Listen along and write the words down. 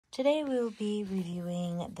Today we will be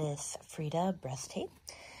reviewing this Frida breast tape.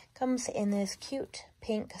 Comes in this cute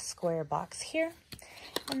pink square box here.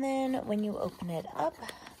 And then when you open it up,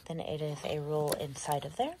 then it is a roll inside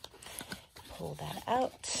of there. Pull that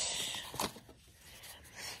out.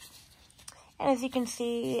 And as you can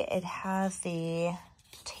see, it has the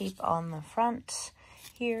tape on the front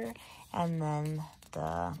here and then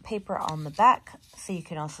the paper on the back. So you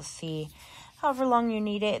can also see however long you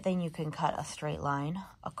need it, then you can cut a straight line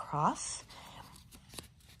across.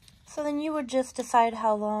 So then you would just decide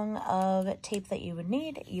how long of tape that you would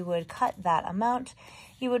need. You would cut that amount.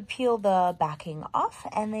 You would peel the backing off,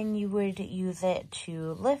 and then you would use it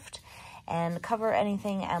to lift and cover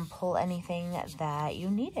anything and pull anything that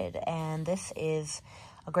you needed. And this is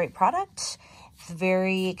a great product. It's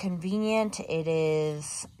very convenient. It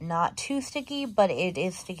is not too sticky, but it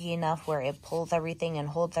is sticky enough where it pulls everything and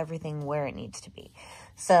holds everything where it needs to be.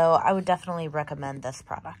 So I would definitely recommend this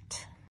product.